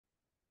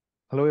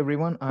Hello,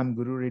 everyone. I'm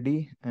Guru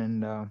Reddy,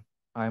 and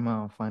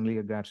I'm finally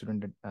a grad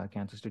student at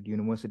Kansas State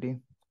University.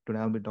 Today,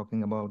 I'll be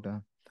talking about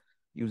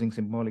using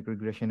symbolic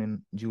regression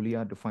in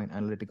Julia to find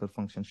analytical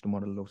functions to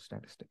model low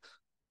statistics.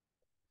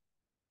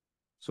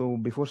 So,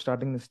 before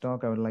starting this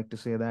talk, I would like to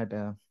say that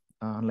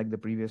unlike the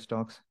previous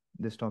talks,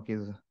 this talk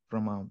is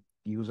from a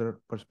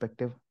user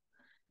perspective,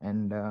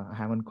 and I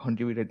haven't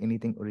contributed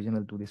anything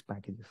original to these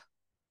packages.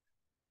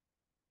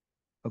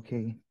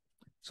 Okay,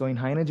 so in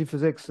high energy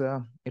physics,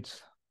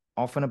 it's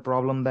often a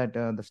problem that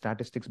the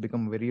statistics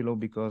become very low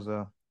because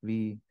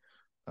we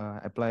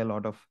apply a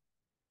lot of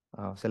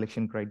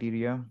selection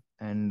criteria,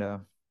 and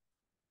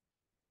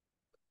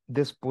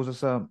this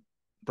poses a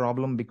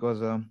problem because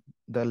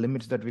the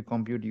limits that we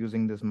compute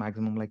using this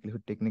maximum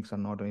likelihood techniques are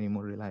not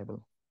anymore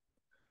reliable.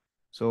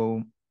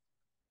 So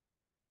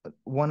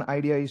one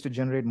idea is to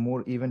generate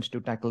more events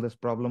to tackle this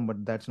problem,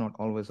 but that's not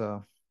always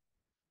a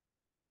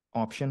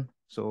option.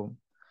 So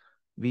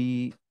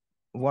we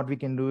what we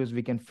can do is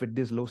we can fit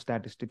these low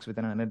statistics with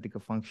an analytical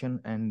function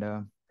and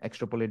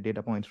extrapolate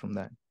data points from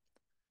that.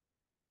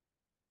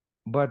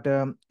 But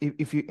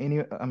if you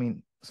any I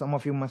mean some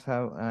of you must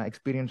have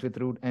experience with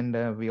root,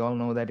 and we all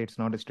know that it's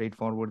not a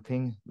straightforward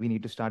thing. We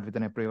need to start with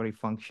an a priori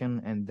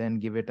function and then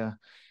give it a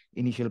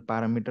initial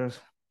parameters,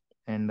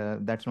 and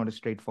that's not a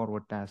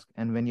straightforward task.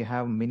 And when you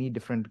have many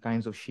different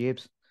kinds of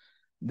shapes,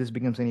 this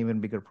becomes an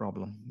even bigger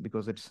problem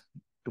because it's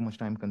too much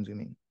time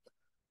consuming.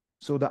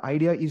 So the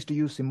idea is to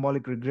use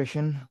symbolic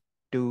regression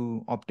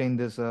to obtain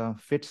this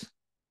fits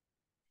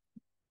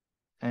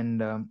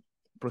and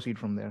proceed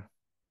from there.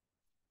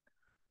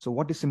 So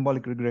what is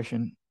symbolic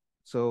regression?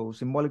 So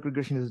symbolic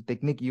regression is a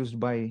technique used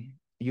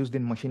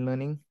in machine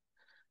learning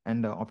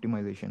and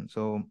optimization.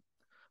 So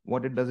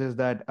what it does is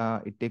that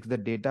it takes the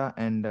data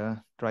and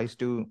tries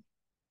to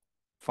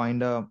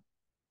find a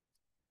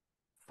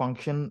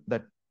function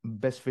that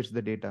best fits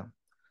the data.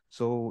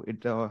 So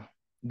it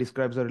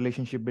describes a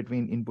relationship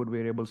between input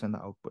variables and the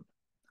output.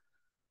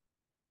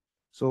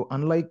 So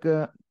unlike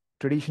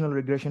traditional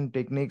regression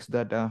techniques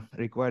that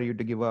require you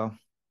to give a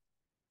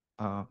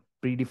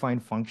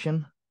predefined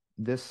function,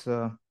 this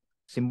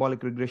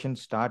symbolic regression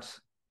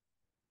starts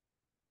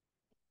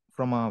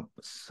from a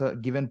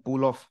given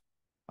pool of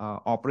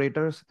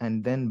operators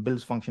and then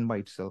builds function by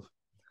itself.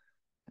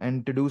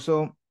 And to do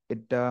so,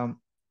 it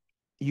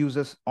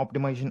uses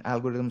optimization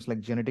algorithms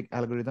like genetic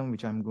algorithm,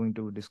 which I'm going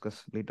to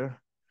discuss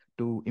later,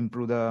 to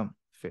improve the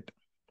fit.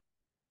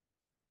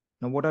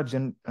 Now, what are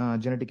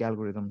genetic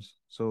algorithms?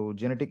 So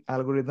genetic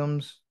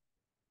algorithms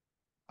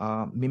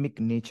mimic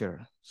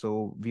nature.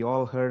 So we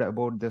all heard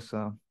about this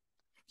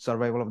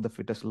survival of the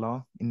fittest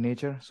law in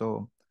nature.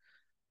 So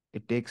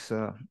it takes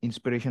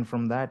inspiration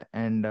from that,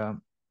 and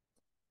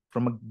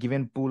from a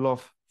given pool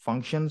of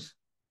functions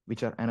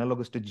which are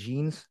analogous to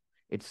genes,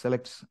 it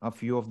selects a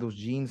few of those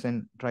genes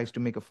and tries to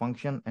make a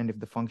function. And if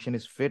the function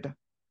is fit,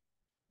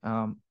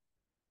 um,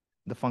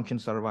 the function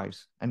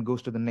survives and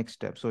goes to the next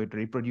step. So it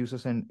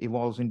reproduces and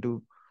evolves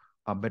into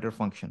a better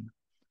function.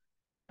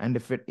 And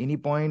if at any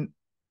point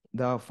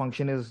the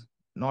function is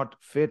not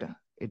fit,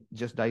 it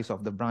just dies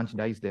off, the branch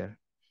dies there.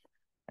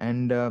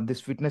 And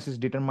this fitness is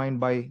determined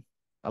by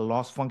a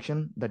loss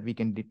function that we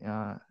can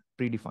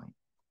predefine.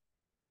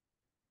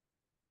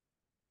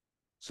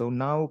 So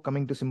now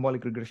coming to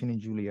symbolic regression in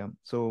Julia.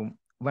 So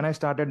when I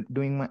started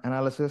doing my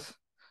analysis,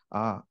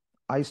 uh,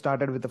 I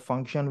started with a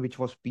function which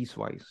was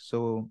piecewise.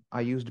 So I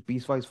used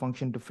piecewise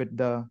function to fit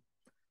the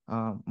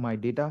my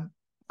data,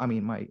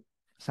 my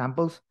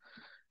samples.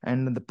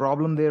 And the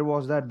problem there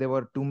was that there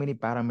were too many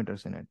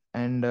parameters in it.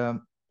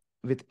 And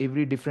with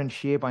every different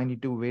shape, I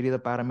need to vary the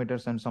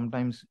parameters. And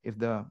sometimes if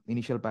the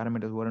initial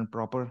parameters weren't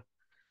proper,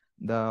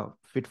 the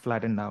fit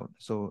flattened out.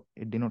 So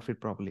it did not fit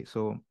properly.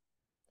 So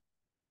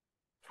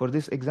for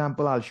this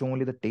example, I'll show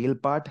only the tail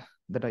part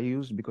that I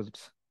used because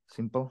it's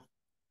simple.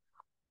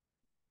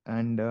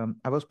 And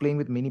I was playing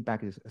with many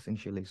packages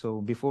essentially.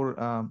 So before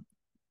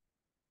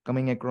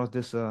coming across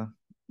this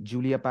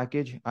Julia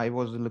package, I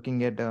was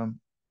looking at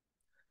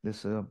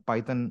this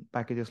Python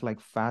packages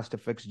like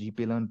FastFX,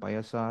 GPLearn,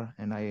 PySR,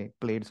 and I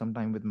played some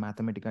time with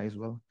Mathematica as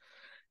well.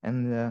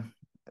 And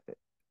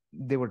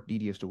they were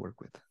tedious to work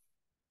with.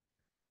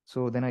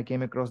 So then I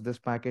came across this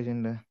package,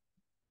 and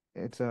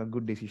it's a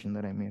good decision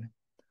that I made.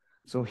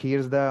 So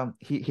here's the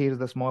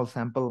small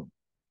sample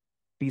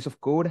piece of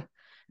code,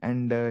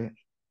 and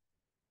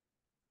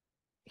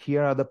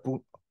here are the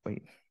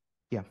wait,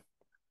 yeah.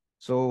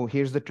 So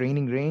here's the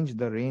training range.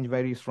 The range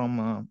varies from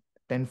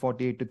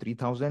 1048 to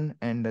 3000,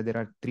 and there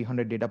are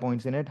 300 data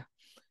points in it.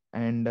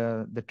 And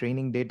the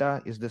training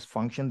data is this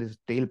function, this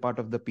tail part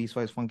of the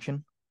piecewise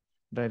function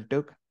that I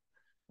took.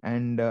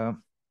 And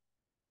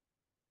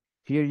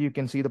here you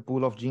can see the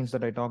pool of genes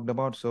that I talked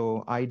about.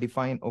 So I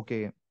define,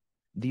 okay,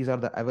 these are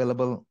the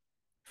available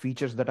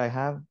features that I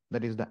have,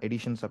 that is the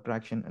addition,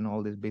 subtraction, and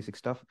all this basic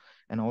stuff,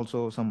 and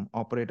also some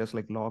operators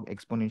like log,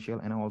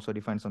 exponential, and I also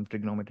define some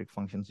trigonometric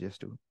functions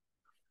just to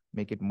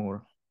make it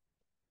more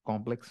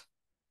complex.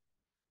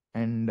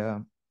 And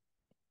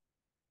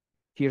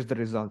here's the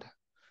result.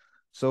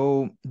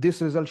 So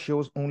this result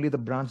shows only the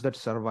branch that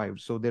survived.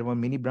 So there were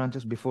many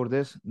branches before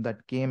this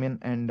that came in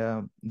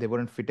and they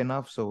weren't fit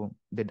enough. So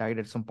they died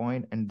at some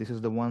point, and this is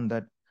the one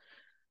that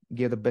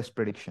gave the best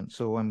prediction.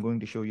 So I'm going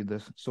to show you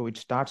this. So it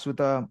starts with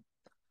a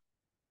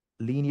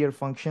linear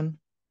function.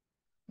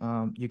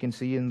 You can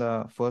see in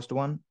the first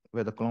one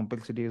where the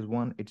complexity is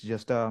 1, it's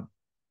just a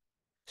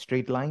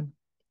straight line.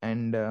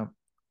 And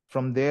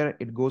from there,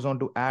 it goes on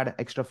to add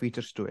extra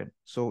features to it.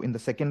 So in the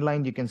second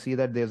line, you can see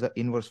that there's an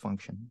inverse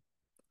function.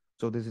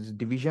 So this is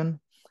division.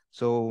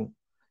 So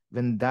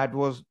when that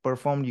was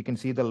performed, you can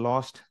see the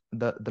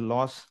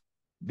loss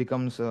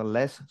becomes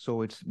less.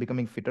 So it's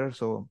becoming fitter.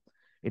 So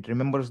it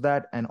remembers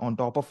that. And on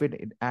top of it,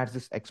 it adds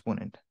this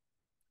exponent.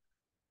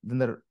 Then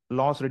the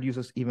loss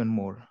reduces even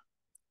more.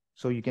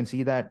 So you can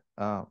see that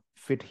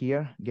fit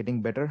here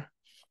getting better.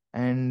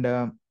 And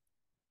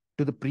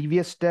to the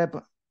previous step,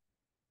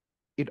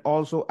 it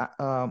also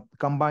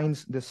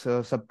combines this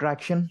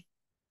subtraction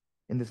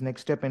in this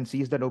next step and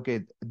sees that,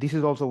 okay, this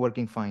is also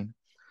working fine.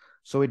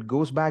 So it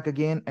goes back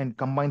again and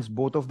combines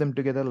both of them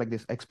together, like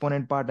this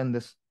exponent part and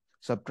this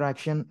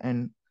subtraction,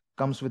 and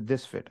comes with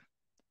this fit.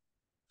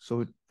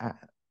 So it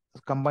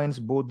combines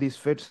both these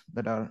fits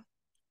that are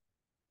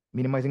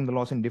minimizing the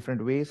loss in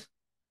different ways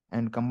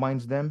and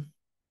combines them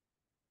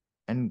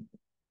and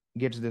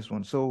gets this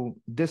one. So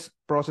this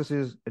process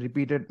is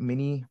repeated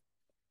many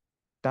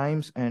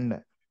times and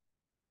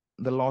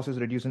the loss is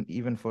reducing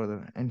even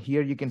further. And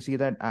here you can see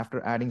that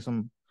after adding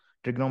some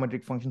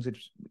trigonometric functions,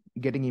 it's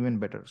getting even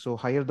better. So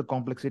higher the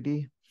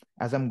complexity,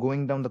 as I'm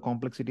going down, the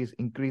complexity is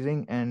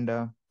increasing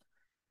and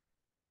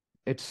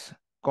it's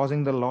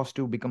causing the loss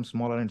to become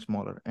smaller and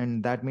smaller.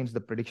 And that means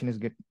the prediction is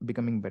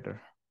becoming better.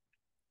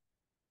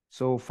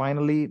 So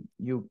finally,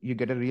 you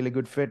get a really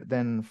good fit.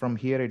 Then from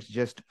here, it's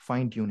just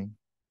fine tuning.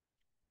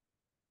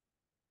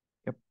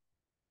 Yep.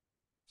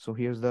 So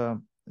here's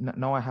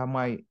now I have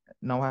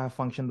a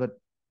function that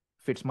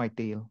fits my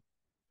tail.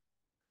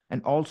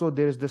 And also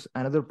there is this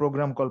another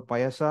program called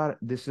PySR.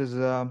 This is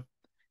a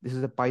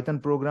Python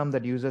program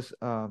that uses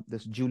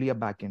this Julia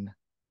backend.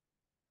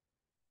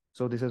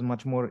 So this is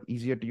much more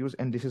easier to use,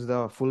 and this is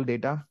the full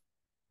data.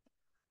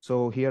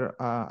 So here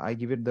I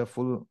give it the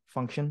full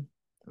function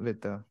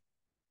with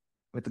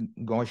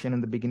Gaussian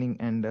in the beginning,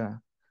 and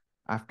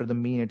after the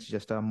mean, it's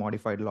just a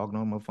modified log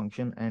normal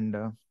function. And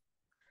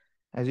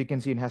as you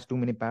can see, it has too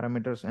many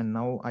parameters. And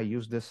now I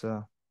use this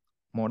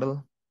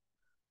model.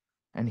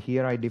 And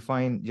here I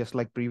define, just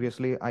like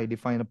previously, I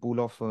define a pool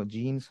of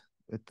genes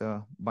with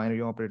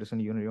binary operators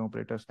and unary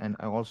operators. And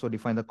I also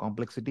define the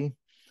complexity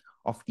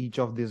of each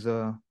of these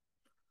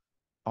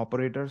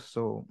operators.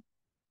 So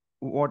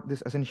what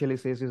this essentially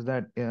says is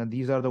that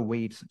these are the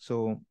weights.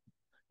 So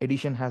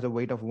addition has a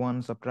weight of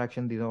 1,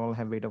 subtraction, these all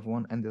have weight of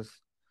 1. And this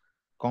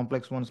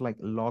complex ones like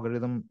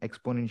logarithm,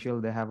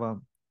 exponential, they have a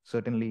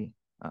certainly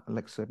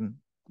certain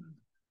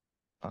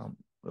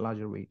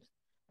larger weights.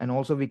 And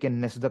also we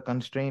can nest the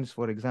constraints.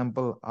 For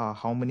example,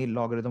 how many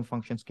logarithm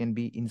functions can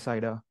be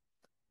inside a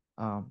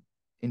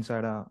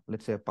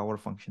let's say a power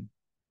function,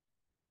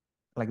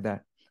 like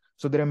that.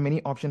 So there are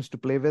many options to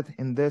play with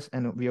in this,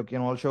 and we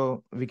can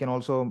also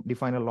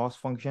define a loss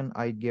function.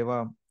 I gave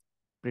a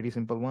pretty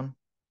simple one,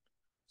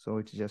 so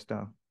it's just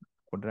a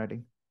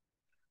quadratic.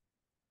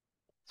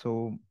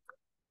 So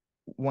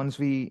once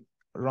we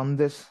run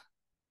this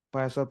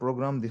PySR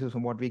program, this is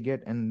what we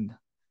get. And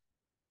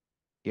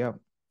yeah,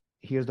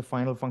 here's the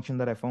final function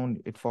that I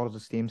found. It follows the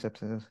same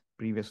steps as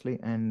previously.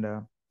 And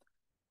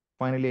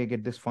finally, I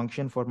get this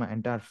function for my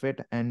entire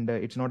fit. And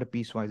it's not a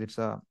piecewise, it's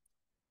a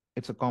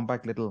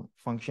compact little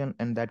function,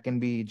 and that can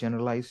be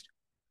generalized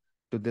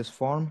to this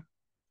form.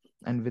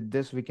 And with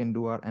this, we can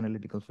do our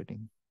analytical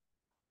fitting.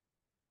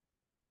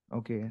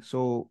 Okay,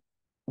 so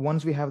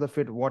once we have the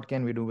fit, what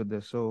can we do with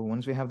this? So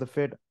once we have the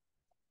fit,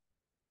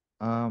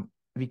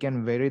 we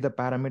can vary the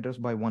parameters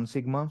by 1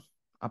 sigma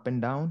up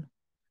and down,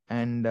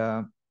 and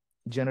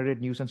generate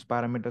nuisance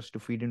parameters to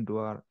feed into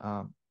our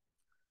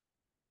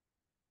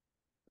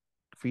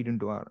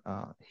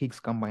Higgs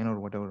combine or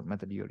whatever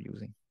method you're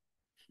using.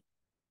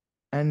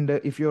 And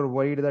if you're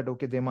worried that,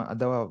 okay,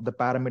 the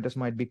parameters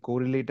might be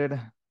correlated,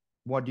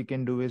 what you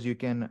can do is you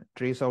can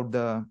trace out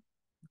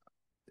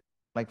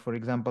like for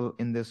example,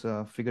 in this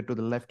figure to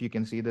the left, you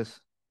can see this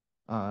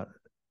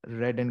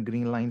red and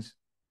green lines.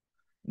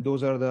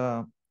 Those are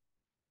the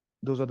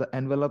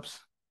envelopes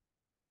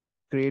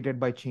created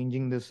by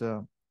changing this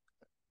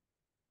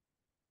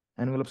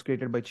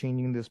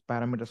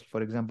parameters.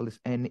 For example, this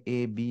N,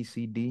 A, B,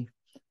 C, D.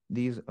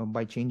 These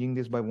by changing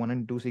this by 1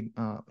 and 2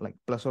 like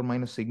plus or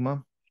minus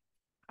sigma,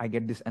 I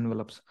get these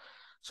envelopes.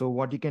 So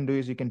what you can do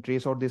is you can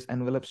trace out these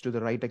envelopes to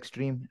the right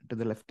extreme, to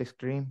the left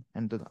extreme,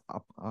 and to the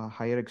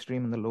higher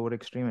extreme and the lower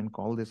extreme, and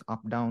call this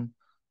up, down,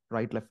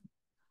 right, left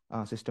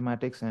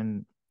systematics,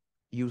 and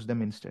use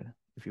them instead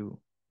if you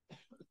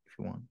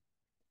want.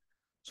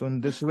 So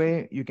in this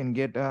way, you can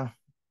get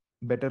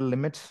better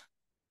limits.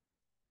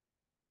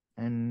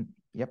 And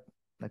yep,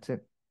 that's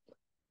it.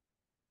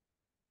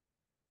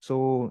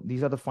 So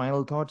these are the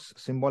final thoughts.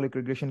 Symbolic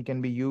regression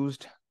can be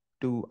used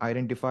to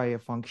identify a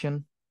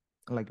function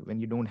like when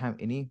you don't have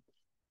any,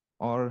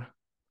 or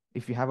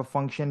if you have a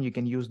function, you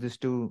can use this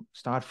to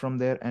start from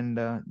there and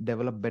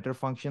develop better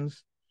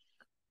functions,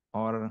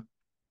 or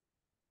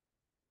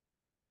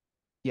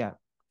yeah,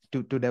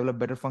 to develop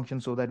better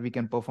functions so that we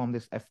can perform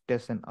this F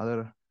test and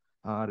other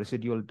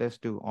residual tests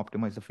to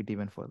optimize the fit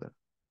even further.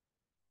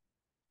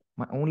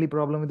 My only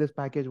problem with this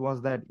package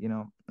was that,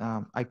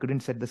 I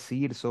couldn't set the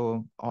seed.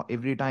 So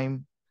every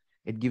time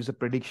it gives a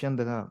prediction,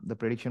 the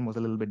prediction was a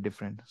little bit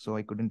different. So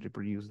I couldn't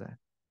reproduce that.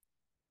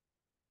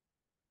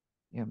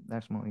 Yeah,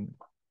 that's my.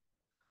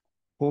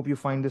 Hope you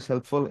find this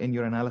helpful in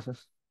your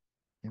analysis.